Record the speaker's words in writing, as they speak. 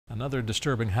Another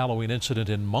disturbing Halloween incident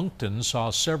in Moncton saw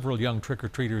several young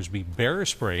trick-or-treaters be bear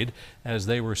sprayed as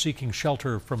they were seeking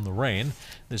shelter from the rain.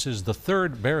 This is the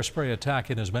third bear spray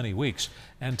attack in as many weeks.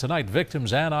 And tonight,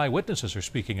 victims and eyewitnesses are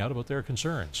speaking out about their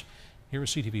concerns. Here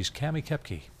is CTV's Cami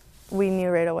Kepke. We knew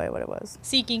right away what it was.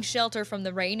 Seeking shelter from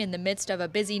the rain in the midst of a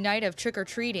busy night of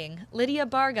trick-or-treating, Lydia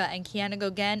Barga and Kiana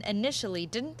Gogan initially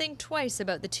didn't think twice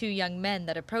about the two young men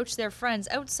that approached their friends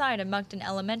outside of Moncton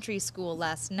Elementary School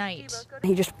last night.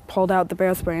 He just pulled out the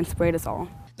bear spray and sprayed us all.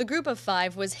 The group of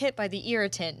five was hit by the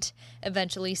irritant,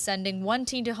 eventually sending one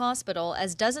teen to hospital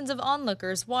as dozens of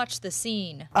onlookers watched the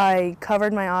scene. I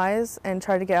covered my eyes and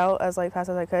tried to get out as fast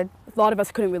as I could. A lot of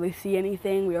us couldn't really see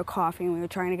anything. We were coughing. We were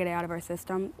trying to get it out of our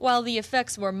system. While the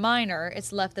effects were minor,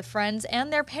 it's left the friends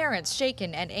and their parents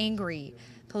shaken and angry.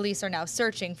 Police are now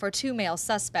searching for two male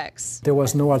suspects. There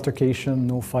was no altercation,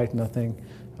 no fight, nothing.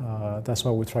 That's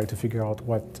why we tried to figure out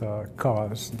what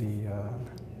caused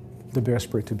the bear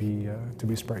spray to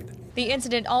be sprayed. The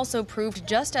incident also proved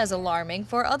just as alarming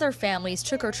for other families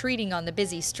trick-or-treating on the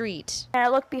busy street. And I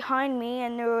looked behind me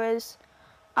and there was,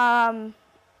 I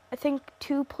think,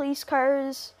 2 police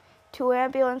cars, 2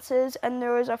 ambulances, and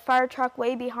there was a fire truck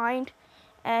way behind,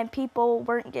 and people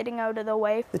weren't getting out of the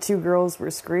way. The 2 girls were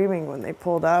screaming when they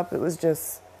pulled up. It was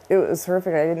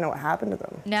horrific. I didn't know what happened to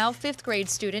them. Now 5th grade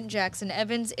student Jackson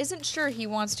Evans isn't sure he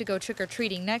wants to go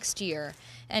trick-or-treating next year.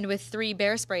 And with 3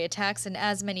 bear spray attacks in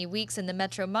as many weeks in the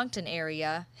Metro Moncton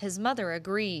area, his mother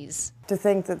agrees. To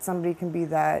think that somebody can be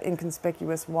that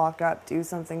inconspicuous, walk up, do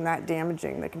something that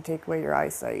damaging that can take away your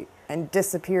eyesight and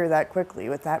disappear that quickly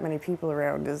with that many people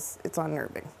around it's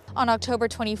unnerving. On October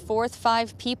 24th,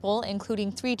 5 people, including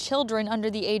 3 children under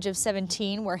the age of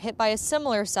 17, were hit by a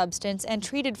similar substance and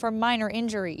treated for minor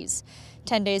injuries.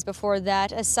 10 days before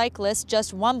that, a cyclist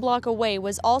just 1 block away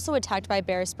was also attacked by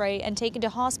bear spray and taken to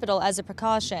hospital as a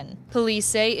precaution. Police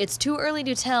say it's too early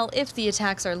to tell if the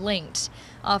attacks are linked.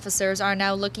 Officers are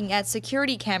now looking at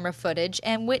security camera footage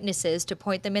and witnesses to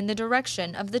point them in the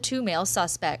direction of the 2 male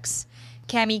suspects.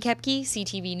 Cami Kepke,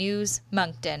 CTV News,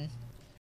 Moncton.